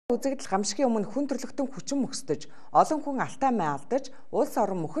Үзэгдэл гамшигын өмнө хүн төрлөختөн хүчин мөхсдөж, олон хүн алтай май алдаж, улс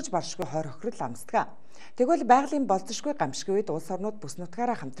орон мөхөж баршгүй хойр хохирол амсдаг. Тэгвэл байгалийн болзошгүй гамшигын үед улс орнууд бүс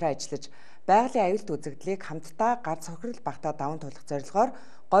нутгаараа хамтран ажиллаж, байгалийн аюулт үзэгдлийг хамтдаа ганц хохирол багтаа даван туулах зорилгоор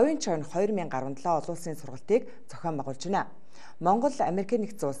Говийн чоно 2017 олон улсын сургалтыг зохион байгуулж байна. Монгол, Америкийн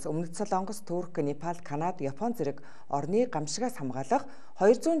нэгдсэн улс, Өмнөд Солонгос, Турк, Непал, Канада, Япон зэрэг орны гамшгаас хамгаалах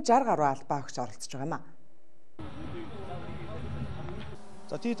 260 гаруй албаа огч оролцож байгаа юм.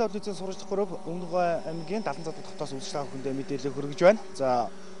 За TikTok үзэн сургалтын групп Өмнөд аймгийн 70 цадад хотоос үйлчлэг хүндээ мэдээлэл хүргэж байна. За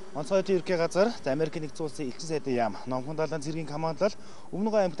онцгой ерхий газар Америкийн нэгдсэн улсын элчин сайдын яам номхон далайн цэргийн командлал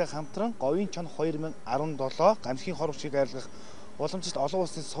Өмнөд аймагтай хамтран Говийн чоно 2017 гамшигын хор хүчийг арилгах уламжлалт олон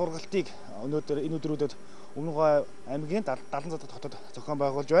улсын сургалтыг энэ өдрүүдэд Өмнөд аймгийн 70 цадад хотод зохион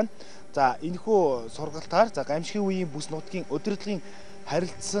байгуулж байна. За энэхүү сургалтаар гамшигын үеийн бүс нутгийн удирдлагын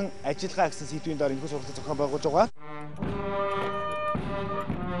харилцсан ажиллагаа гэсэн сэдвийн доор энэхүү сургалтыг зохион байгуулж байгаа.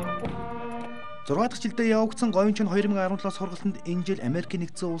 6 дахь жилдээ явагдсан Говийн чоно 2017 сургалтанд энэ жил Америкийн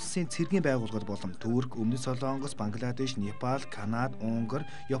нэгдсэн улсын цэргийн байгууллагууд болон Турк, Өмнөд Солонгос, Бангладеш, Непал, Канада, Унгар,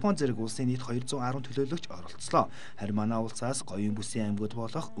 Япон зэрэг улсын нийт 210 төлөөлөгч оролцлоо. Харин манай улсаас Говийн бүсийн аймагуд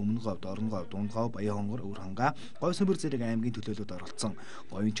болох Өмнө Говь, Дорн Говь, Дунд Говь, Баян-Хонгор, Өвөрхангай, Говь Сөмбөр зэрэг аймгийн төлөөлөлд оролцсон.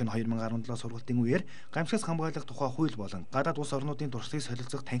 Говийн чоно 2017 сургалтын үеэр гамшгаас хамгаалах тухай хууль болон гадаад улс орнуудын туршлагыг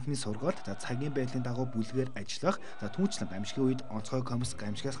солилцох танхимын сургалт, цагийн байдлын дагуу бүлгээр ажиллах, түүнчлэн гамшигын үед онцгой комисс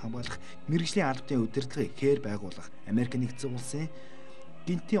гамшгаас хамгаалах мэргэжлийн албаны удирдлагыг хээр байгуулах, Америкийн нэгдсэн улсын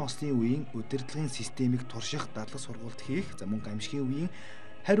гинтийн ослын үеийн удирдлагын системийг турших дадлаг сургалт хийх, мөн гамшигын үеийн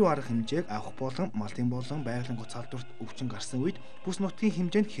хариу арга хэмжээг авах болон малтын болон байгалийн гоц халдварт өвчин гарсан үед бүс нутгийн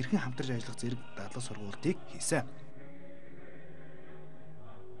хэмжээнд хэрхэн хамтарч ажиллах зэрэг дадлаг сургалтыг хийсэн.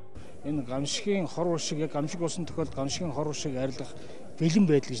 Энэ гамшигын хор уршиг гамшиг болсон тохиолдолд гамшигын хор уршиг арилгах бэлэн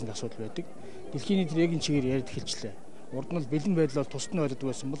байдал гэж асуудал байдаг. Дэлхийн нийт яг энэ чигээр яриад эхэлжлээ. Урд нь бэлэн байдал бол тусад нь байдаг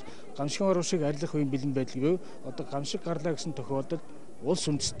байсан бол гамшигын хор уршиг арилгах үеийн бэлэн байдал гэв. Одоо гамшиг гарлаа гэсэн тохиолдолд улс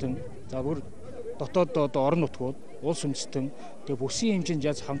үндэстэн бүр дотоод орон нутгууд улс үндэстэн тэгээ бүсийн хэмжээнд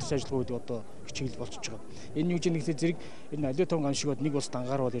яаж хамтарч ажиллах үед одоо хичээл болчихж байгаа. Энэ юу ч нэгтэй зэрэг энэ аливаа том гамшигуд нэг улс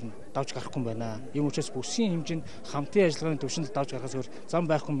дангаарвал ер нь давж гарахгүй байна. Ийм учраас бүсийн хэмжээнд хамтын ажиллагааны төвшөнд давж гарахаас өөр зам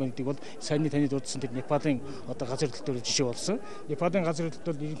байхгүй байна гэдэг бол саяны таны дурдсан тэр Непалийн одоо газар хөдлөлтөөр жишээ болсон. Непалийн газар хөдлөлт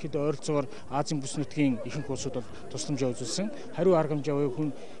бол ерөнхийдөө ойролцоогоор Азийн бүс нутгийн ихэнх улсууд бол тусламжаа үзүүлсэн. Хариу арга хэмжээ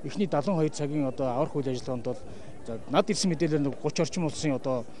хүн эхний 72 цагийн одоо аврах үйл ажиллагаанд бол над ирсэн мэдээлэл 30 орчим улсын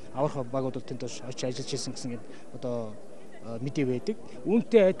одоо аврах багууд тэнд очиж ажиллаж ирсэн гэсэн одоо мэдээ байдаг.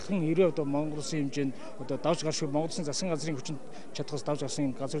 Үүнтэй адилхан 90 одоо Монгол улсын хэмжээнд одоо давж гаршгүй Монгол улсын засгийн газрын хүчин чадхаас давж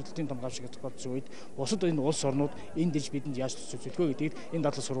гарсан газар хөдлөлтийн том гамшиг тохиолдсон үед бусад энэ улс орнууд энд дэж бидэнд яаж төлөвлөхөө гэдгийг энэ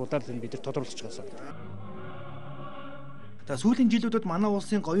дадлаг сургуулиар бид нар тодорхойлж байгаа. Сүүлийн жилүүдэд манай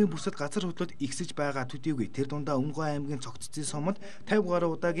улсын говийн бүсэд газар хөдлөлт ихсэж байгаа төдийгүй тэр дундаа Өмнөд аймгийн цогццын суманд 50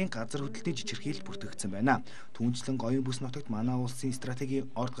 гаруй удаагийн газар хөдлөлтийн жижигэрхийлэл бүртгэгдсэн байна. Түүнчлэн говийн бүс нутагт манай улсын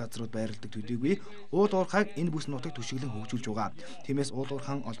стратегийн орд газрууд байрладаг төдийгүй уул уурхайг энэ бүс нутагт түшиглэн хөгжүүлж байгаа. Тиймээс уул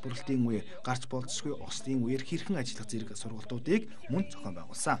уурхайн олборлолтын үе, гарч болцсохгүй ослын үеэр хэрхэн ажиллах зэрэг сургалтуудыг мөн зохион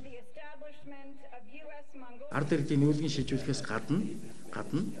байгуулсан. Ард иргэдийн нүүлгийн шийдвэрлэхээс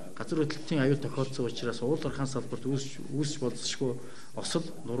гадна газар хөдлөлтийн аюул тохиолдсон учраас уул уурхайн салбарт үүсч болзошгүй осол,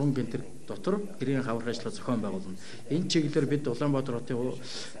 нуруунд гэнтэр дотор гэрийн хаврах ажлаа зохион байгуулна. Энэ чиглэлээр бид Улаанбаатар хотын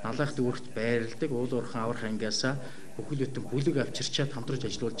Налайх дүүрэгт байрладаг уул уурхайн аврах ангиасаа бүхэл бүтэн бүлэг авчирчаад хамтарч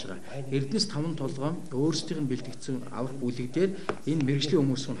ажиллаж байгаа. Эрдэнэс 5 толгой өөрсдийнх нь бэлтгэгдсэн аврах бүлэг дээр энэ мэргэжлийн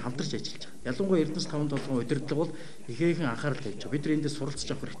хүмүүс хамтарч ажиллаж байгаа. Ялангуяа Эрдэнэс 5 толгой удирдлага бол ихээхэн анхаарал тавьж байгаа. Бид нар эндээс суралцж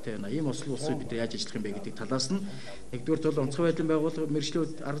авах хэрэгтэй байна. Ийм ослын улсыг бид яаж ажиллах юм бэ гэдэг талаас нь нэгдүгээр бол онцгой байдлын байгууллага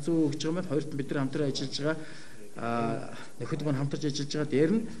мэргэжлүүд арга зүй өгж байгаа маань хоёрт нь бид нар хамтран ажиллаж байгаа. Нөхөд маань хамтарч ажиллаж байгаа.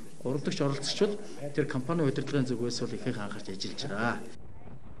 Дээр нь уралдагч оролцогчвол тэр компани удирдлагын зүгээс бол ихээхэн анхаарч ажиллаж байгаа.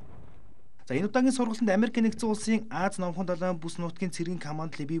 Энэ удаагийн сургалтанд Америкийн нэгдсэн улсын Аз номхон далайн бүс нутгийн цэргийн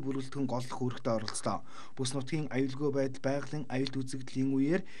командлын бие бүрэлдэхүүн голлох үүрэгтэй оролцлоо. Бүс нутгийн аюулгүй байдал байгалийн аюулт үзэгдлийн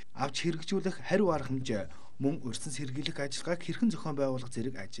үеэр авч хэрэгжүүлэх хариу арга хэмжээ мөн урьдчилан сэргийлэх ажиллагааг хэрхэн зохион байгуулах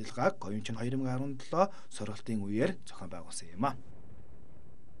зэрэг ажиллагааг Говийн чоно 2017 сургалтын үеэр зохион байгуулсан юм а.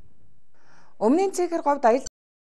 Өмнөний цэгээр говьд